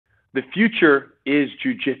The future is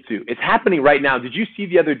jiu-jitsu. It's happening right now. Did you see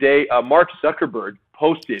the other day, Mark Zuckerberg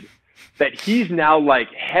posted that he's now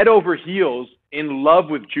like head over heels in love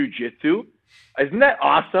with jiu-jitsu? Isn't that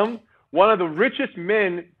awesome? One of the richest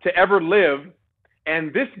men to ever live.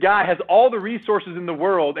 And this guy has all the resources in the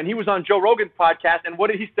world. And he was on Joe Rogan's podcast. And what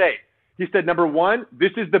did he say? He said, number one,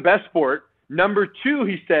 this is the best sport. Number two,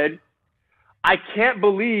 he said, I can't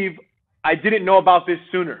believe I didn't know about this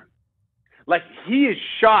sooner. Like, he is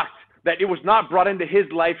shocked that it was not brought into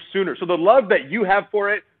his life sooner. So the love that you have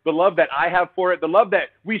for it, the love that I have for it, the love that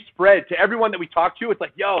we spread to everyone that we talk to, it's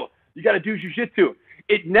like, yo, you got to do jiu-jitsu.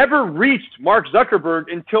 It never reached Mark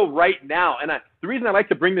Zuckerberg until right now. And the reason I like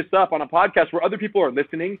to bring this up on a podcast where other people are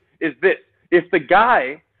listening is this. If the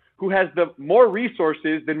guy who has the more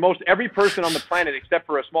resources than most every person on the planet except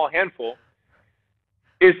for a small handful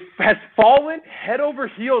has fallen head over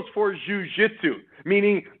heels for jiu-jitsu,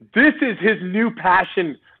 meaning this is his new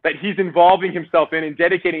passion that he's involving himself in and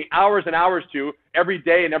dedicating hours and hours to every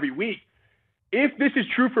day and every week. If this is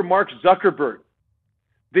true for Mark Zuckerberg,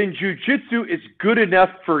 then jiu-jitsu is good enough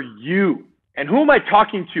for you. And who am I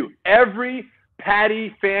talking to? Every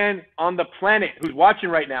Paddy fan on the planet who's watching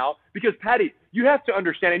right now. Because Paddy, you have to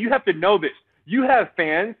understand, and you have to know this. You have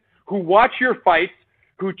fans who watch your fights,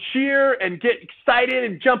 who cheer and get excited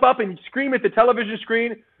and jump up and scream at the television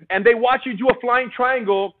screen, and they watch you do a flying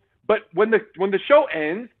triangle. But when the show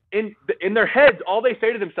ends, in their heads, all they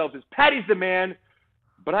say to themselves is, Paddy's the man,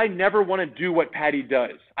 but I never want to do what Paddy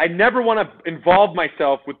does. I never want to involve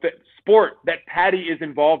myself with the sport that Paddy is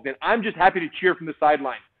involved in. I'm just happy to cheer from the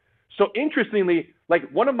sidelines. So interestingly, like,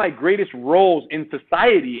 one of my greatest roles in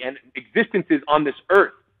society and existences on this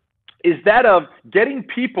earth is that of getting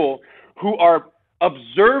people who are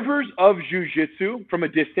observers of jiu-jitsu from a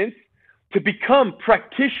distance to become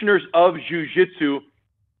practitioners of jiu-jitsu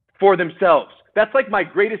for themselves. That's like my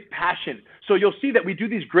greatest passion. So you'll see that we do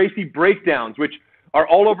these Gracie breakdowns, which are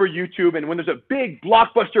all over YouTube. And when there's a big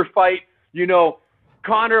blockbuster fight, you know,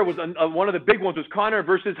 Conor was one of the big ones was Conor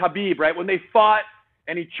versus Khabib, right? When they fought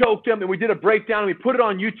and he choked him, and we did a breakdown and we put it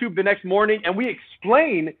on YouTube the next morning and we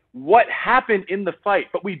explain what happened in the fight.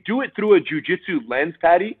 But we do it through a jiu-jitsu lens,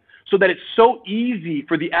 Paddy, so that it's so easy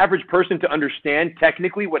for the average person to understand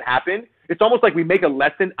technically what happened. It's almost like we make a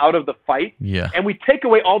lesson out of the fight. Yeah. And we take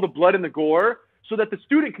away all the blood and the gore so that the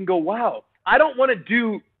student can go, wow, I don't want to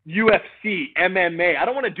do UFC, MMA. I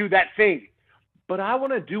don't want to do that thing. But I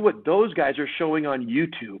want to do what those guys are showing on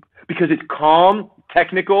YouTube because it's calm,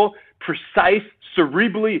 technical, precise,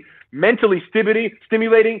 cerebrally, mentally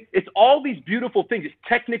stimulating. It's all these beautiful things. It's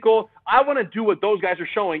technical. I want to do what those guys are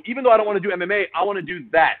showing. Even though I don't want to do MMA, I want to do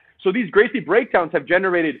that. So these Gracie breakdowns have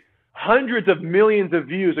generated hundreds of millions of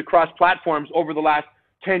views across platforms over the last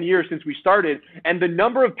 10 years since we started. And the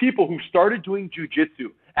number of people who started doing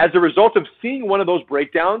jiu-jitsu as a result of seeing one of those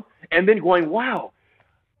breakdowns and then going, wow,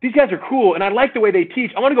 these guys are cool and I like the way they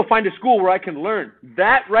teach. I want to go find a school where I can learn.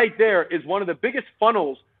 That right there is one of the biggest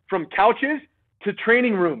funnels from couches to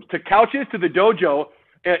training rooms, to couches to the dojo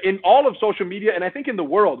in all of social media, and I think in the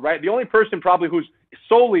world, right? The only person probably who's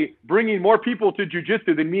solely bringing more people to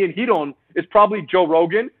jiu-jitsu than me and Hidon is probably Joe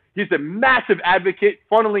Rogan. He's a massive advocate,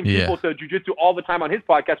 funneling people to jiu-jitsu all the time on his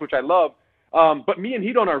podcast, which I love. But me and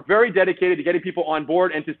Hidon are very dedicated to getting people on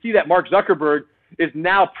board, and to see that Mark Zuckerberg is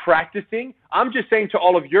now practicing, I'm just saying to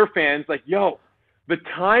all of your fans, like, yo, the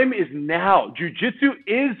time is now. Jiu-jitsu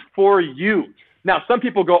is for you. Now, some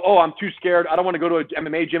people go, oh, I'm too scared. I don't want to go to an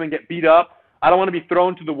MMA gym and get beat up. I don't want to be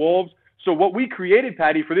thrown to the wolves. So what we created,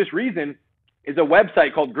 Paddy, for this reason, is a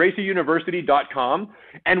website called GracieUniversity.com,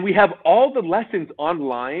 and we have all the lessons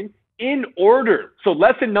online in order. So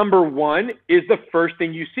lesson number 1 is the first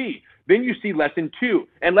thing you see. Then you see lesson 2,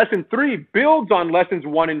 and lesson 3 builds on lessons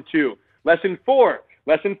 1 and 2. Lesson 4,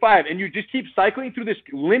 lesson 5, and you just keep cycling through this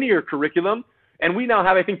linear curriculum. And we now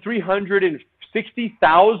have, I think,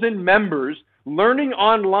 360,000 members learning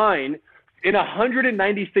online in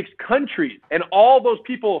 196 countries. And all those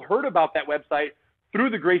people heard about that website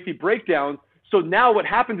through the Gracie breakdowns. So now what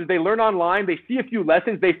happens is they learn online, they see a few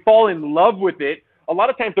lessons, they fall in love with it. A lot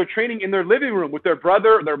of times they're training in their living room with their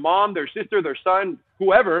brother, their mom, their sister, their son,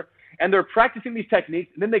 whoever, and they're practicing these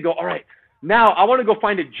techniques. And then they go, all right, now I want to go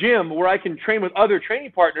find a gym where I can train with other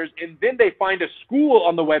training partners. And then they find a school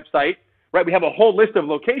on the website, right? We have a whole list of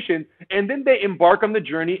locations, and then they embark on the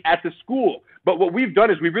journey at the school. But what we've done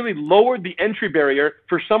is we've really lowered the entry barrier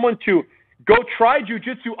for someone to go try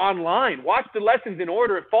jiu-jitsu online, watch the lessons in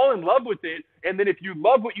order, fall in love with it, and then if you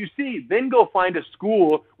love what you see, then go find a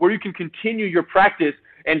school where you can continue your practice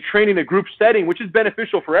and train in a group setting, which is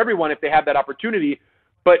beneficial for everyone if they have that opportunity.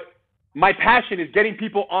 But my passion is getting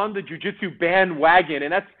people on the jiu-jitsu bandwagon,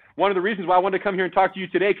 and one of the reasons why I wanted to come here and talk to you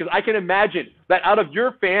today, because I can imagine that out of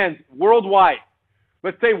your fans worldwide,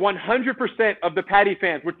 let's say 100% of the Paddy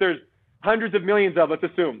fans, which there's hundreds of millions of, let's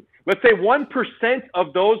assume. Let's say 1%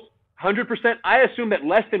 of those 100%, I assume that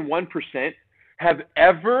less than 1% have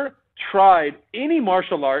ever tried any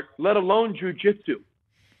martial art, let alone jiu-jitsu.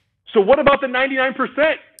 So what about the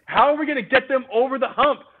 99%? How are we going to get them over the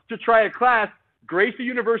hump to try a class?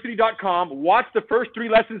 GracieUniversity.com. Watch the first 3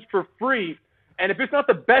 lessons for free. And if it's not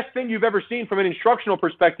the best thing you've ever seen from an instructional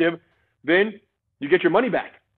perspective, then you get your money back.